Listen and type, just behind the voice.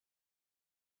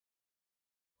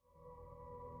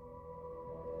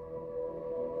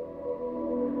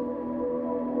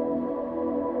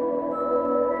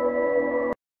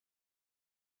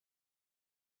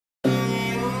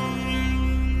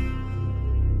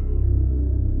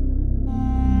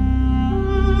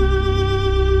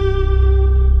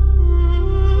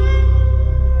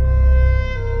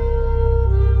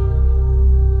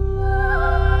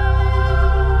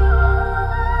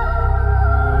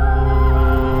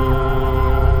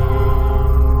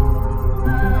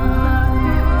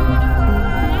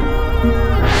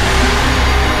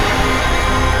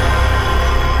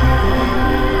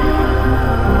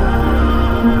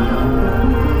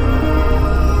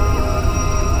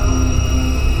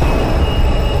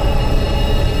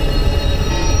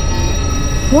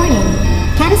Warning.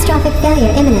 Catastrophic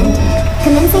failure imminent.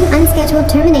 Commencing unscheduled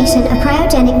termination of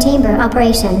cryogenic chamber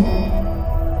operation.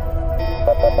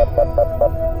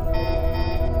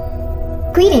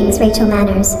 Greetings, Rachel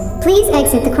Manners. Please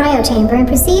exit the cryo chamber and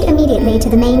proceed immediately to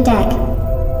the main deck.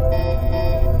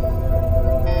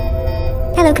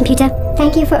 Hello, computer.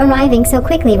 Thank you for arriving so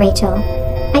quickly, Rachel.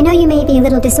 I know you may be a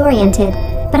little disoriented,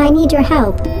 but I need your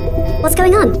help. What's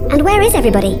going on? And where is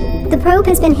everybody? The probe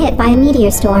has been hit by a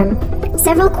meteor storm.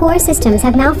 Several core systems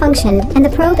have malfunctioned, and the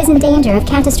probe is in danger of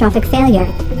catastrophic failure.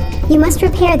 You must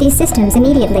repair these systems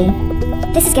immediately.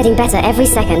 This is getting better every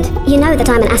second. You know that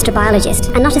I'm an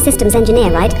astrobiologist and not a systems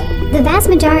engineer, right? The vast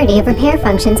majority of repair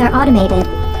functions are automated.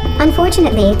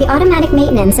 Unfortunately, the automatic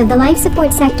maintenance of the life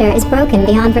support sector is broken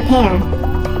beyond repair.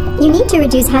 You need to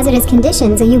reduce hazardous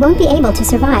conditions or you won't be able to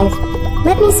survive.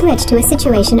 Let me switch to a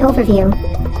situation overview.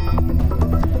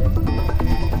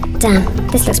 Damn,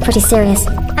 this looks pretty serious.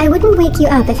 I wouldn't wake you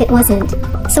up if it wasn't.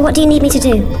 So what do you need me to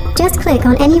do? Just click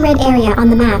on any red area on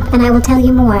the map and I will tell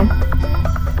you more.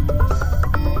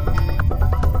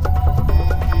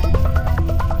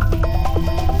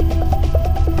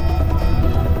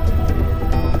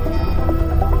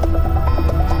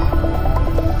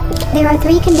 There are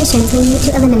 3 conditions we need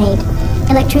to eliminate: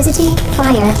 electricity,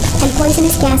 fire, and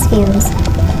poisonous gas fumes.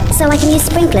 So I can use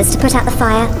sprinklers to put out the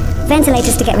fire,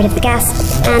 ventilators to get rid of the gas,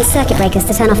 and circuit breakers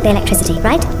to turn off the electricity,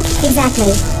 right?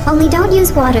 Exactly. Only don't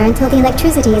use water until the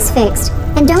electricity is fixed.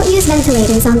 And don't use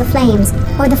ventilators on the flames,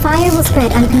 or the fire will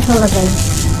spread uncontrollably.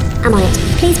 I'm on it.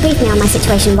 Please brief me on my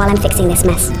situation while I'm fixing this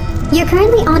mess. You're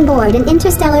currently on board an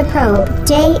interstellar probe,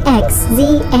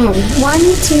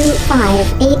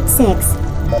 JXZN12586.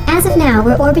 As of now,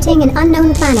 we're orbiting an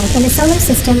unknown planet in the solar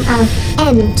system of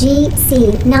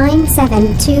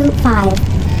NGC9725.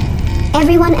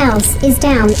 Everyone else is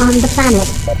down on the planet.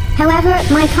 However,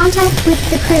 my contact with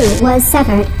the crew was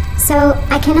severed, so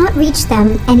I cannot reach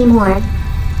them anymore.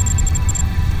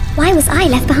 Why was I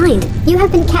left behind? You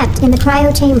have been kept in the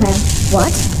cryo chamber.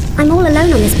 What? I'm all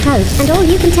alone on this probe, and all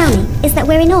you can tell me is that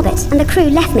we're in orbit and the crew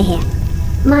left me here.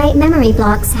 My memory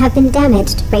blocks have been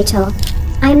damaged, Rachel.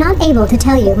 I'm not able to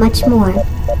tell you much more.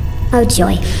 Oh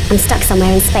joy, I'm stuck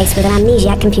somewhere in space with an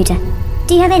amnesiac computer.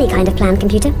 Do you have any kind of plan,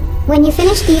 computer? When you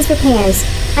finish these repairs,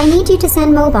 I need you to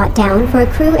send Mobot down for a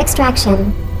crew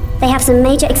extraction. They have some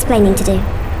major explaining to do.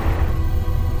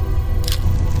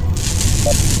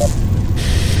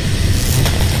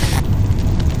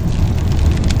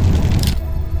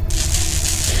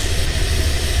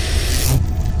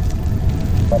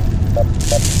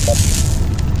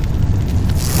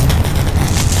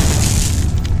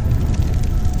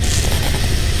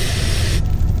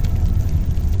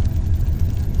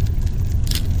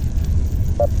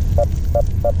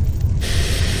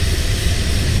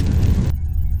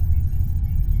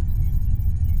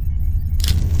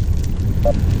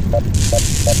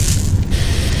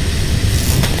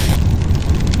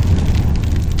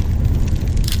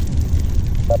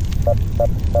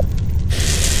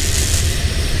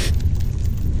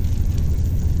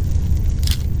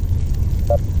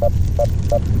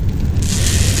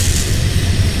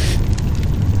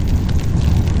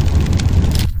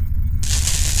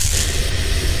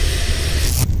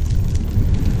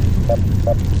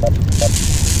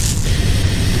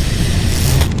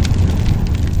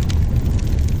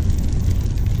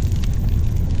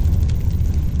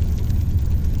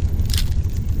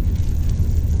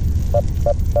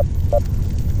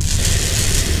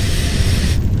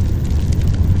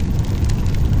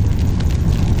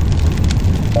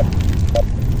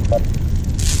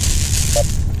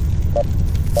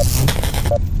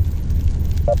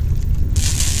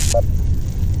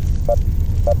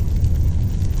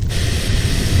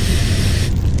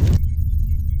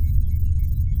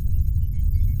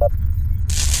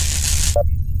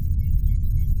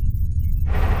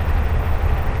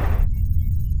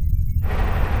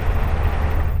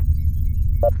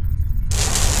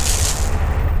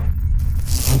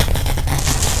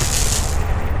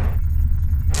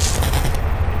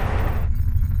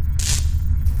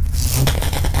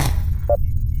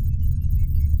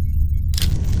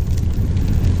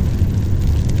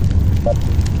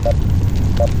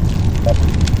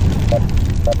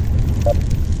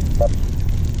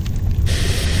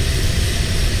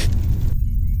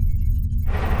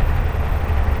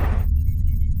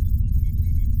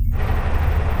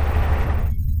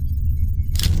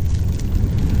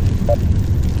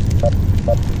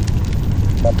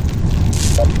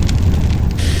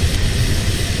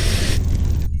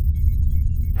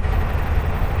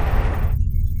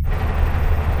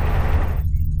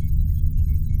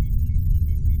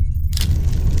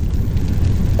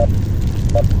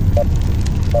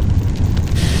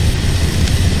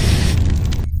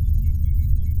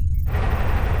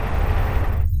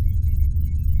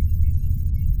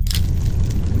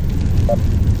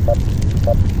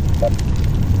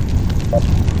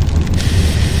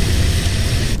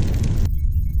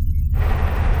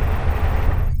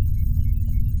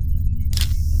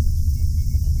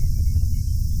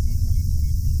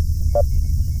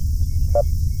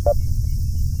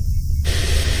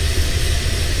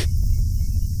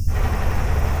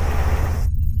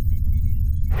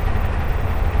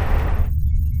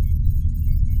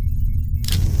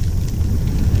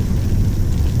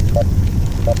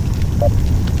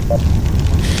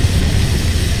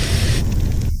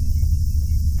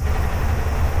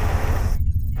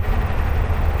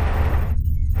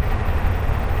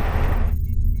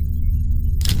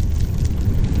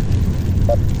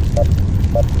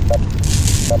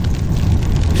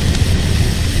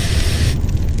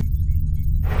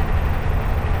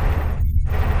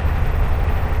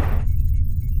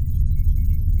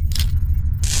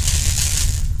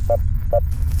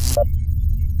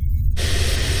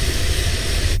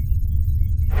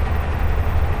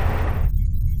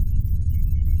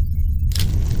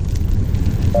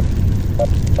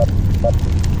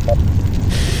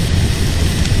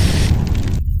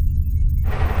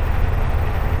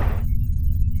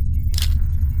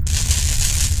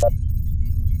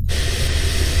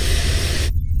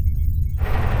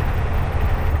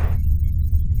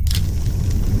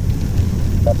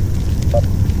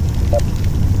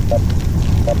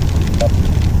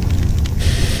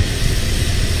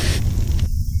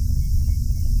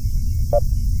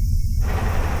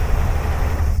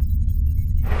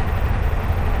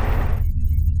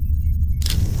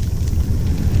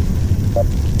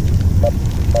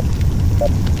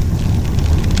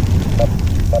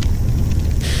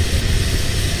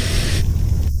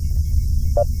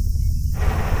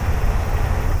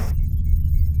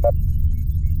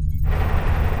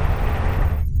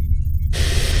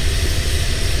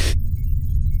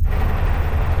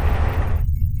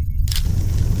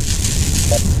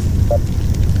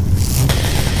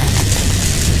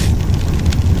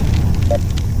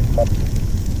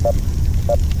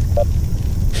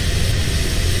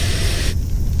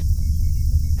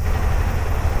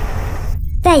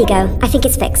 There you go. I think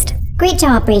it's fixed. Great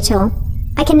job, Rachel.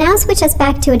 I can now switch us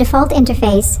back to a default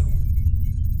interface.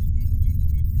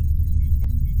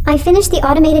 I finished the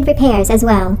automated repairs as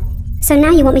well. So now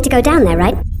you want me to go down there,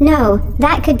 right? No,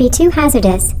 that could be too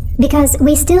hazardous, because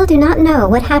we still do not know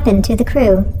what happened to the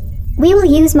crew. We will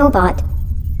use Mobot.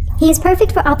 He is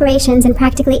perfect for operations in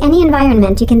practically any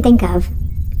environment you can think of.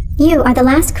 You are the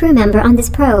last crew member on this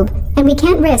probe, and we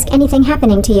can't risk anything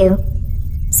happening to you.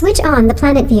 Switch on the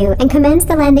planet view and commence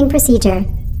the landing procedure.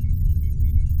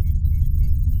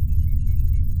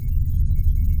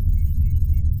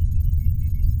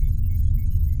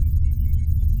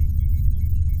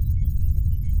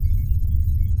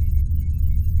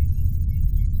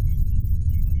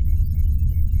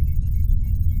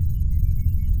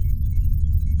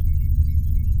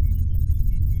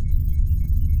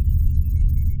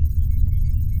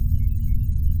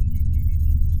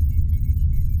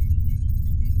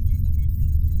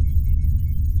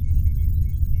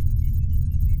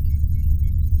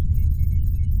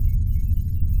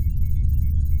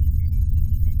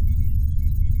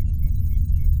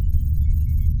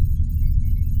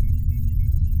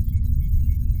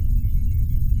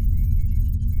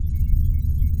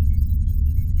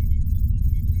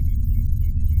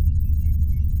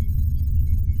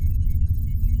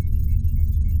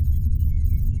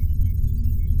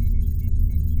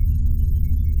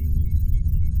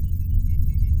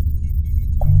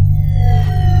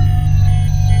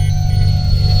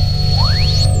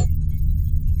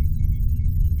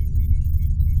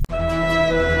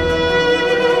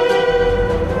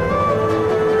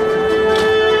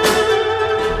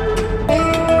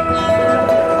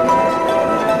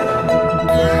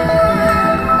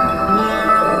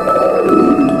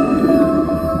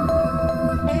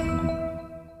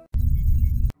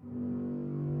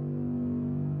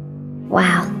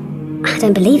 Wow. I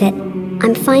don't believe it.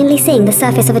 I'm finally seeing the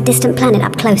surface of a distant planet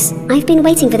up close. I've been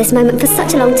waiting for this moment for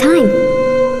such a long time.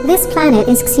 This planet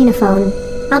is Xenophone.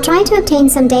 I'll try to obtain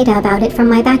some data about it from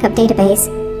my backup database.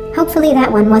 Hopefully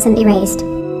that one wasn't erased.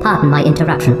 Pardon my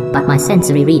interruption, but my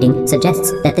sensory reading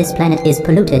suggests that this planet is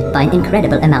polluted by an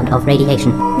incredible amount of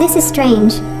radiation. This is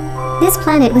strange. This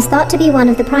planet was thought to be one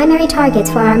of the primary targets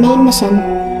for our main mission.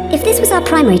 If this was our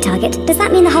primary target, does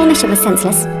that mean the whole mission was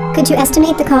senseless? Could you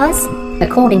estimate the cause?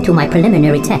 According to my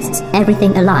preliminary tests,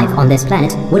 everything alive on this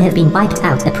planet would have been wiped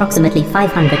out approximately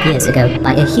 500 years ago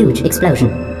by a huge explosion.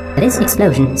 This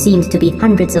explosion seemed to be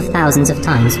hundreds of thousands of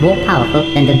times more powerful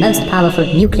than the most powerful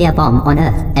nuclear bomb on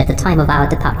Earth at the time of our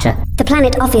departure. The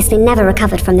planet obviously never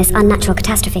recovered from this unnatural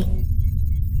catastrophe.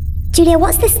 Julia,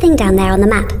 what's this thing down there on the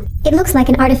map? It looks like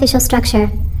an artificial structure.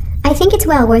 I think it's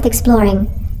well worth exploring.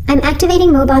 I'm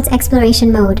activating Mobot's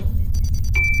exploration mode.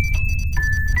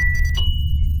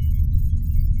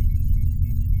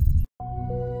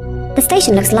 The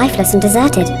station looks lifeless and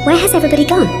deserted. Where has everybody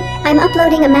gone? I'm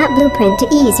uploading a map blueprint to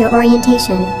ease your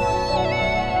orientation.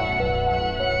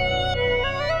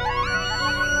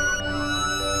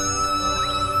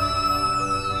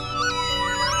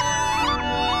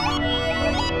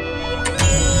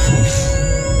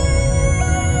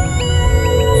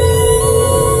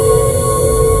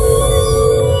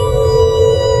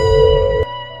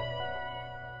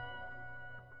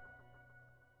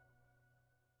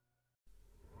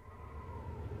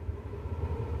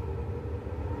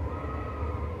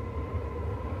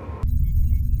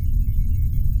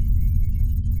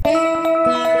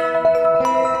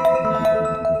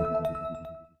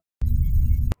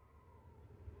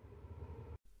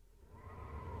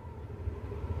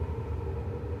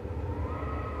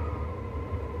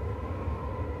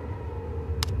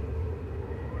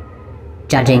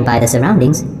 Judging by the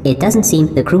surroundings, it doesn't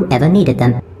seem the crew ever needed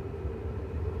them.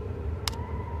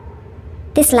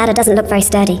 This ladder doesn't look very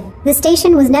sturdy. The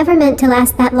station was never meant to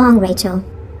last that long, Rachel.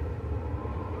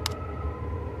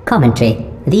 Commentary.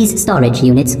 These storage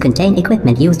units contain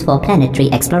equipment used for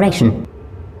planetary exploration.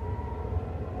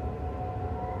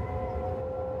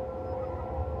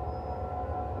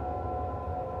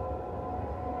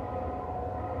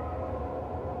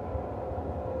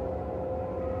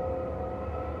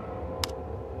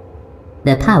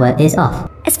 The power is off.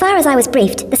 As far as I was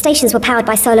briefed, the stations were powered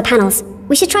by solar panels.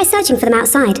 We should try searching for them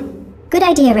outside. Good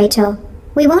idea, Rachel.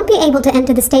 We won't be able to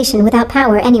enter the station without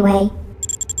power anyway.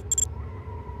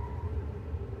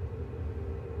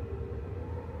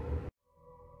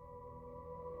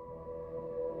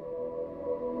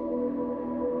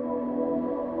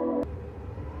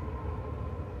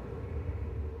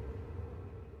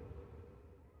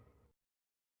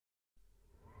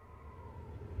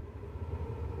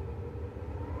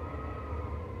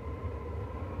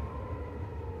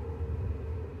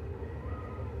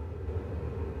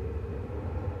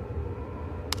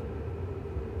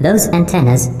 Those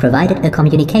antennas provided a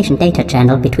communication data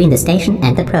channel between the station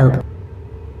and the probe.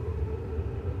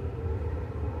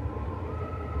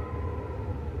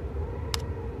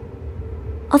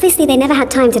 Obviously they never had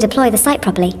time to deploy the site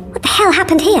properly. What the hell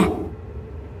happened here?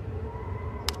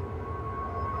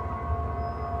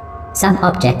 Some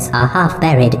objects are half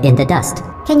buried in the dust.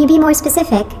 Can you be more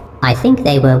specific? I think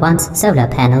they were once solar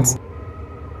panels.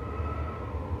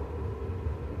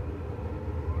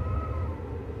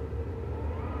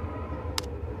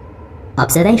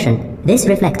 Observation. This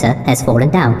reflector has fallen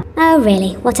down. Oh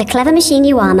really? What a clever machine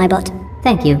you are, my bot.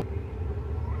 Thank you.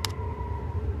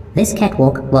 This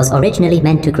catwalk was originally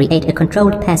meant to create a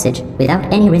controlled passage without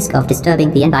any risk of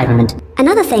disturbing the environment.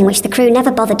 Another thing which the crew never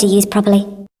bothered to use properly.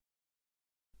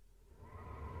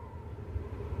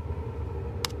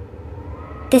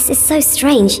 This is so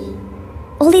strange.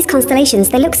 All these constellations,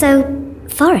 they look so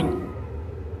foreign.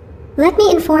 Let me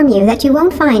inform you that you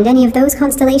won't find any of those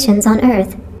constellations on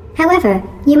Earth. However,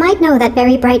 you might know that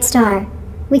very bright star.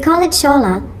 We call it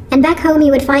J.U.L.I.A, and back home you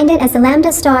would find it as the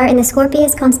Lambda star in the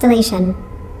Scorpius constellation.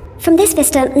 From this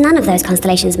vista, none of those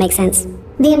constellations make sense.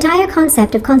 The entire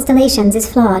concept of constellations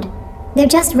is flawed. They're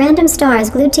just random stars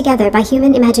glued together by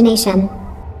human imagination.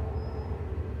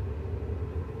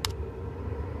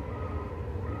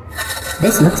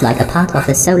 This looks like a part of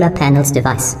the solar panel's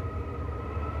device.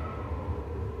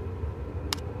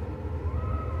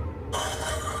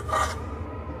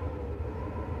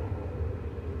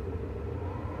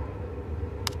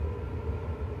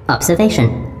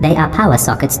 Observation. They are power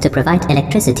sockets to provide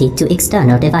electricity to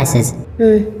external devices.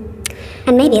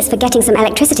 And maybe it's for getting some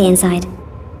electricity inside.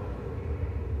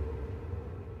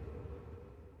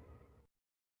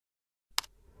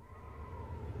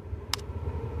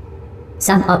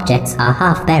 Some objects are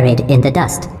half buried in the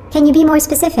dust. Can you be more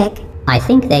specific? I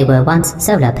think they were once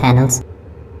solar panels.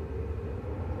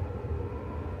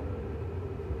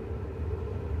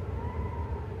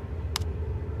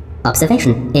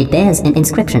 Observation. It bears an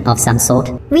inscription of some sort.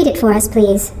 Read it for us,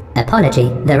 please. Apology.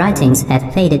 The writings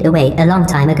have faded away a long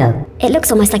time ago. It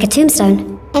looks almost like a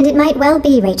tombstone. And it might well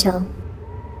be, Rachel.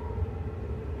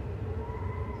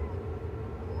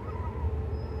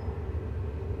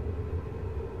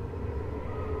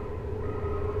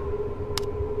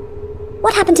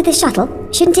 What happened to this shuttle?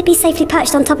 Shouldn't it be safely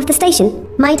perched on top of the station?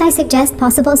 Might I suggest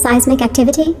possible seismic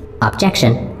activity?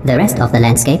 Objection. The rest of the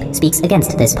landscape speaks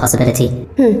against this possibility.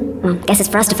 Well, guess it's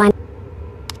for us to find.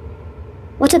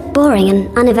 What a boring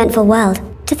and uneventful world.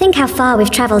 To think how far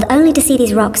we've travelled only to see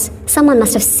these rocks. Someone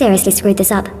must have seriously screwed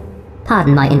this up.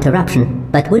 Pardon my interruption,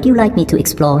 but would you like me to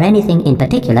explore anything in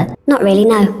particular? Not really,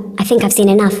 no. I think I've seen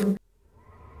enough.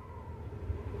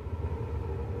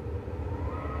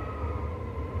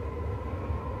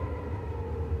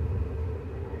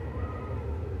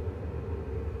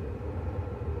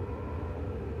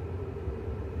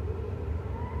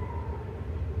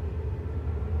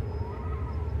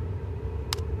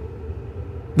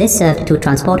 This served to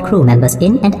transport crew members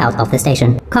in and out of the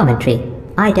station. Commentary.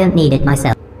 I don't need it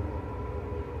myself.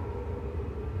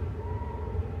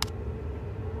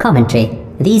 Commentary.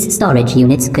 These storage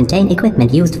units contain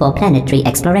equipment used for planetary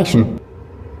exploration.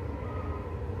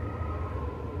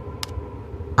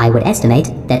 I would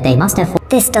estimate that they must have...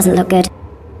 This doesn't look good.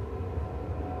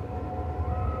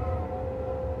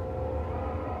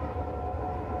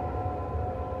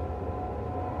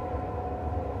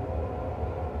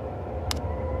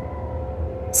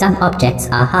 Some objects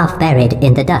are half buried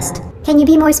in the dust. Can you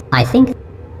be more I think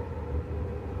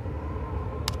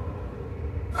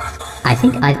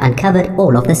I've uncovered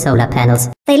all of the solar panels.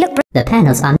 They look The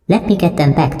panels are... Let me get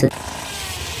them back to...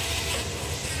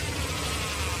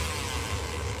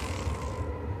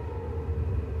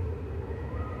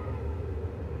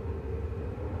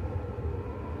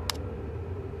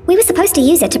 We were supposed to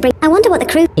use it to bring... I wonder what the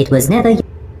crew... It was never...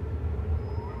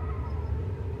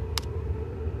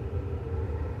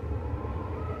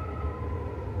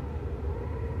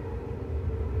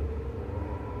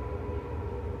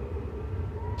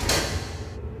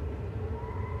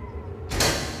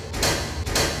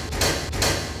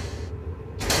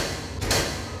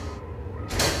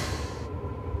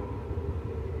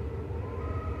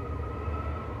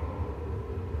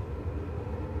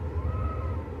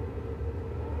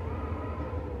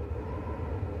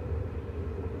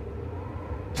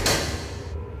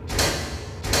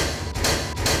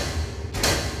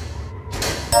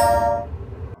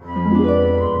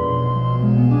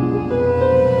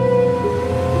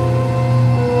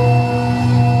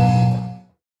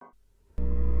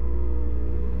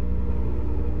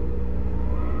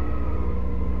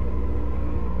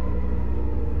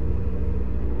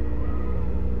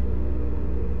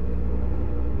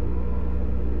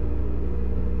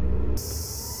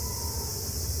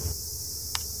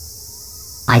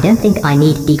 I don't think I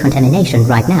need decontamination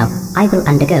right now. I will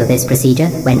undergo this procedure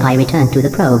when I return to the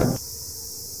probe.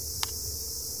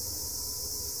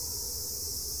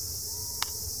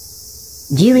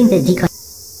 During the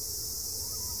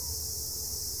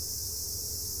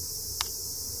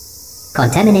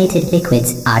contaminated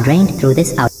liquids are drained through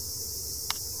this out.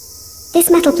 This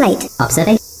metal plate.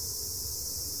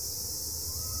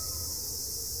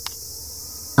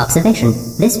 Observation.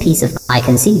 This piece of... I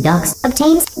can see darks.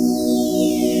 obtains?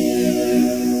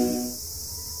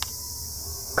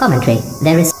 Commentary.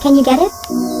 There is... Can you get it?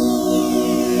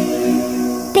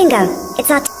 Bingo.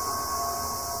 It's our...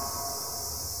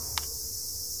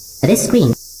 This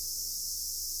screen.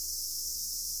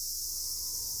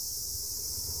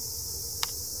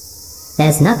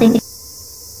 There's nothing...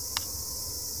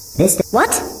 This...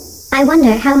 What? I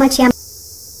wonder how much yum...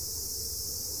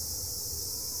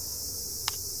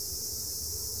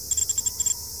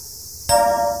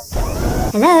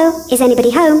 Hello? Is anybody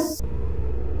home?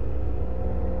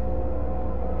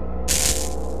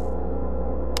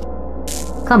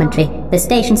 Commentary. The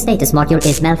station status module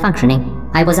is malfunctioning.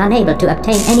 I was unable to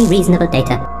obtain any reasonable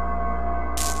data.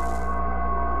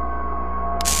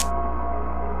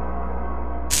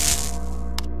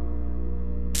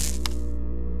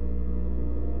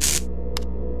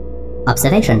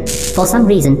 Observation. For some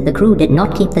reason, the crew did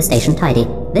not keep the station tidy.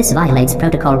 This violates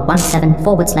Protocol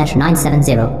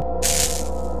 17/970.